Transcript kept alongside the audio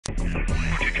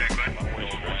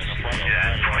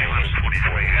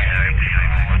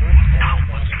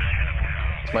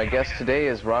My guest today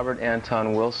is Robert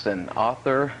Anton Wilson,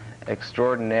 author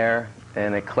extraordinaire,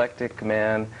 an eclectic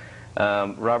man.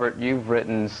 Robert, you've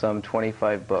written some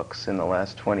 25 books in the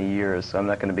last 20 years, so I'm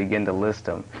not going to begin to list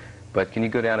them. But can you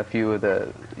go down a few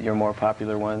of your more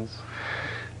popular ones?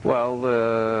 Well,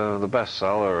 the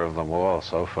bestseller of them all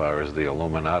so far is the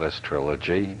Illuminatus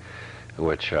trilogy,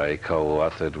 which I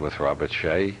co-authored with Robert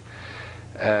Shea,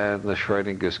 and the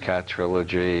Schrodinger's Cat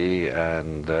trilogy,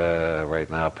 and right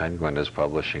now Penguin is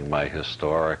publishing my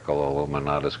historical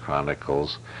Illuminatus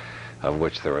Chronicles, of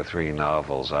which there are 3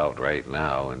 novels out right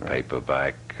now in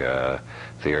paperback, The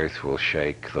Earth Will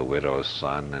Shake, The Widow's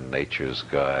Son, and Nature's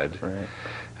God. Right.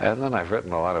 And then I've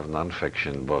written a lot of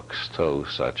nonfiction books too,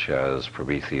 such as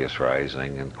Prometheus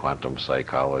Rising and Quantum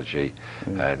Psychology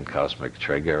and Cosmic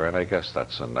Trigger, and I guess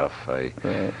that's enough.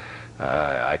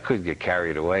 I could get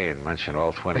carried away and mention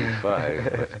all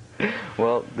 25.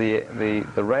 Well, the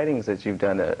writings that you've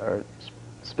done are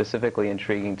specifically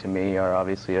intriguing to me, are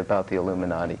obviously about the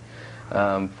Illuminati.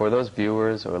 For those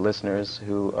viewers or listeners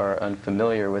who are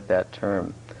unfamiliar with that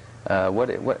term,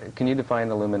 what can you define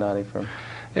Illuminati for?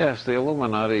 Yes, the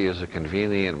Illuminati is a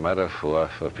convenient metaphor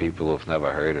for people who've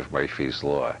never heard of Murphy's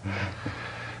Law.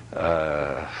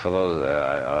 For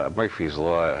those, Murphy's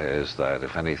Law is that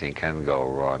if anything can go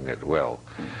wrong, it will.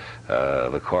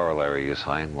 The corollary is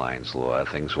Heinlein's law.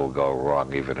 Things will go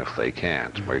wrong even if they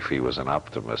can't. Murphy was an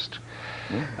optimist.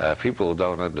 People who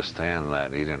don't understand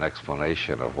that need an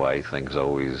explanation of why things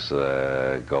always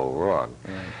go wrong.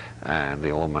 And the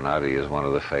Illuminati is one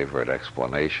of the favorite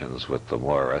explanations with the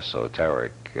more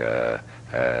esoteric,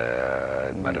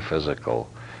 metaphysical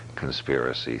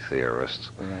conspiracy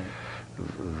theorists.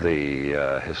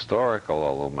 The historical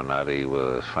Illuminati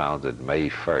was founded May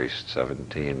 1st,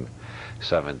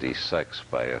 1776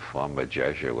 by a former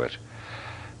Jesuit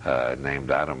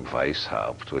named Adam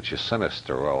Weishaupt, which is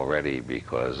sinister already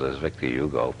because, as Victor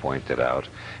Hugo pointed out,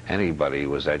 anybody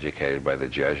who was educated by the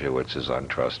Jesuits is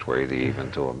untrustworthy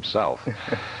even to himself.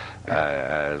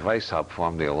 Weishaupt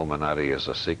formed the Illuminati as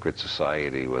a secret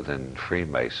society within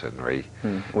Freemasonry.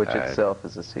 Which itself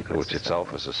is a secret Which society.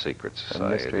 itself is a secret society. A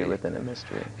mystery within a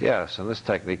mystery. Yes, and this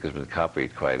technique has been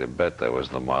copied quite a bit. There was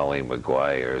the Molly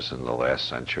Maguires in the last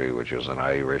century, which was an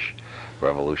Irish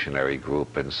revolutionary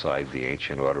group inside the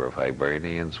Ancient Order of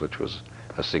Hibernians, which was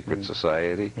a secret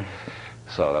society.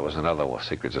 So that was another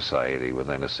secret society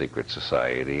within a secret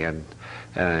society. And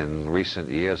in recent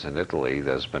years in Italy,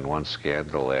 there's been one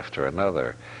scandal after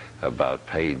another about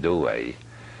Pei Due.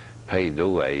 Pei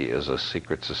Due is a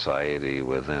secret society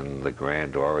within the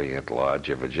Grand Orient Lodge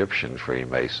of Egyptian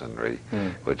Freemasonry,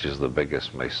 which is the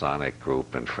biggest Masonic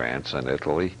group in France and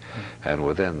Italy. And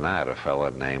within that, a fellow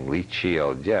named Li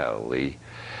Chiodielli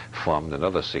formed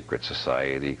another secret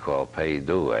society called Pei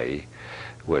Due,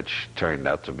 which turned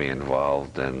out to be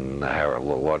involved in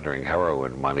laundering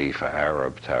heroin money for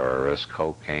Arab terrorists,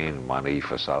 cocaine money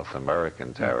for South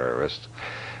American terrorists,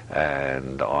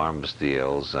 and arms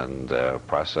deals and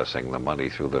processing the money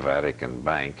through the Vatican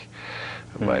Bank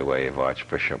by way of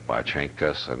Archbishop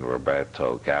Marcinkus and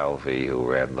Roberto Galvi,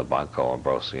 who ran the Banco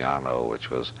Ambrosiano, which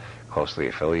was closely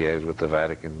affiliated with the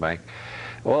Vatican Bank.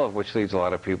 All of which leads a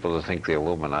lot of people to think the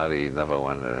Illuminati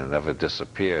never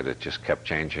disappeared. It just kept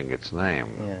changing its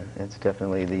name. Yeah, it's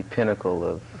definitely the pinnacle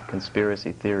of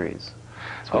conspiracy theories.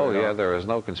 Oh, yeah, there is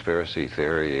no conspiracy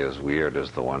theory as weird as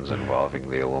the ones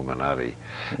involving the Illuminati.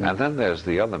 And then there's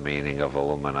the other meaning of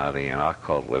Illuminati in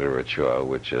occult literature,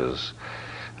 which is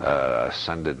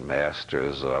ascended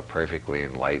masters or perfectly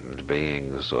enlightened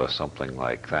beings or something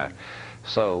like that.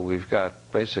 So we've got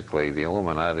basically the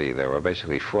Illuminati. There are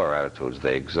basically 4 attitudes.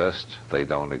 They exist, they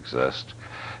don't exist,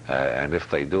 and if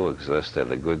they do exist, they're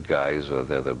the good guys or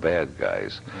they're the bad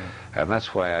guys. And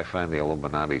that's why I find the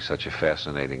Illuminati such a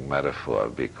fascinating metaphor,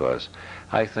 because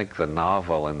I think the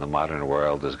novel in the modern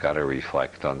world has got to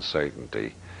reflect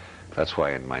uncertainty. That's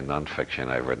why in my nonfiction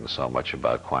I've written so much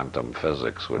about quantum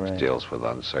physics, which deals with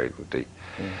uncertainty.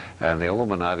 And the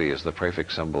Illuminati is the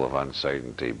perfect symbol of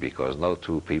uncertainty, because no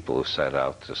 2 people who set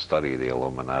out to study the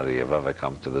Illuminati have ever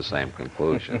come to the same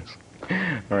conclusions.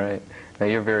 Right. Now,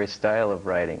 your very style of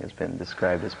writing has been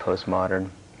described as postmodern.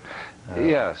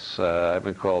 Yes, I've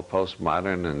been called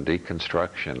postmodern and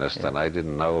deconstructionist, and I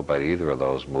didn't know about either of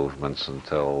those movements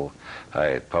until I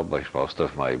had published most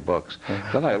of my books.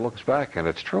 Then I looked back, and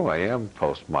it's true, I am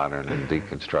postmodern and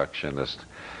deconstructionist.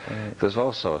 There's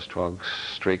also a strong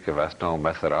streak of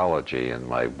ethnomethodology in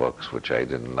my books, which I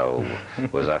didn't know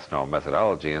was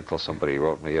ethnomethodology until somebody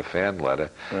wrote me a fan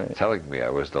letter telling me I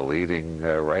was the leading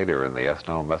writer in the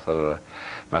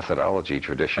ethnomethodology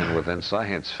tradition within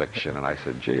science fiction. And I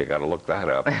said, gee, you got to look that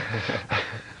up.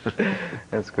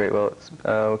 That's great. Well,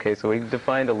 okay, so we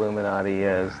defined Illuminati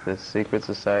as this secret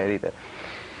society that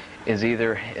is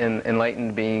either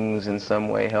enlightened beings in some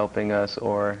way helping us,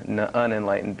 or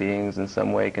unenlightened beings in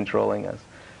some way controlling us.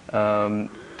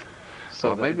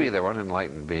 So maybe they're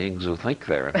unenlightened beings who think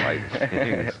they're enlightened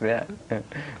beings. Yeah,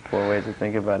 4 ways to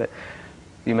think about it.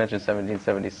 You mentioned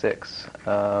 1776.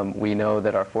 We know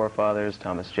that our forefathers,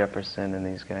 Thomas Jefferson and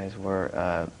these guys,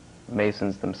 were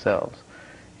Masons themselves.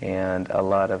 And a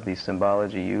lot of the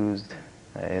symbology used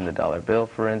in the dollar bill,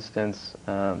 for instance,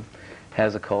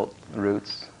 has occult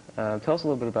roots. Tell us a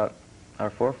little bit about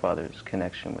our forefathers'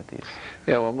 connection with these.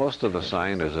 Yeah, well, most of the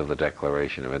signers of the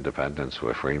Declaration of Independence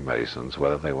were Freemasons,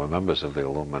 whether they were members of the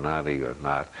Illuminati or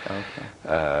not. Okay.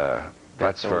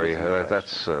 That's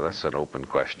an open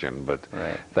question, but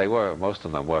most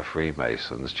of them were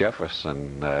Freemasons.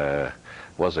 Jefferson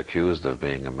was accused of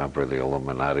being a member of the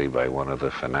Illuminati by one of the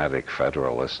fanatic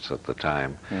Federalists at the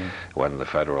time, when the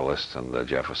Federalists and the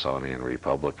Jeffersonian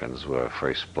Republicans were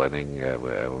first splitting,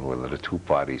 when the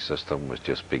two-party system was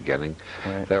just beginning.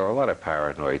 There were a lot of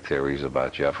paranoid theories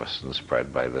about Jefferson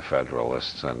spread by the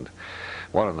Federalists, and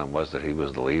one of them was that he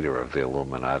was the leader of the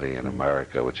Illuminati in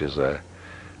America, which is a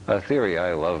theory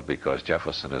I love because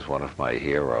Jefferson is one of my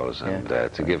heroes, and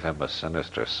to give him a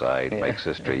sinister side makes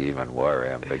history even more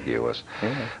ambiguous.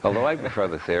 Although I prefer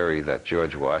the theory that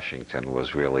George Washington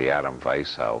was really Adam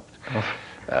Weishaupt.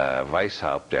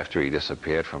 Weishaupt, after he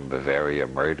disappeared from Bavaria,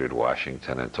 murdered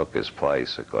Washington and took his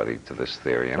place, according to this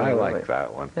theory, and I like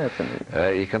that one.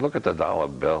 You can look at the dollar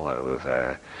bill with,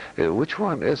 which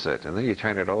one is it? And then you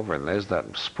turn it over and there's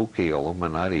that spooky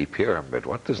Illuminati pyramid.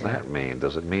 What does that mean?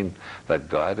 Does it mean that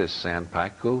God is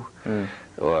Sanpaku?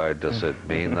 Or does it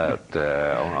mean that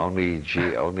only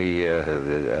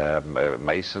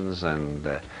Masons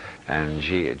and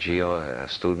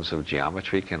students of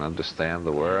geometry can understand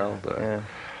the world?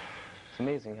 It's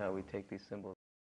amazing how we take these symbols.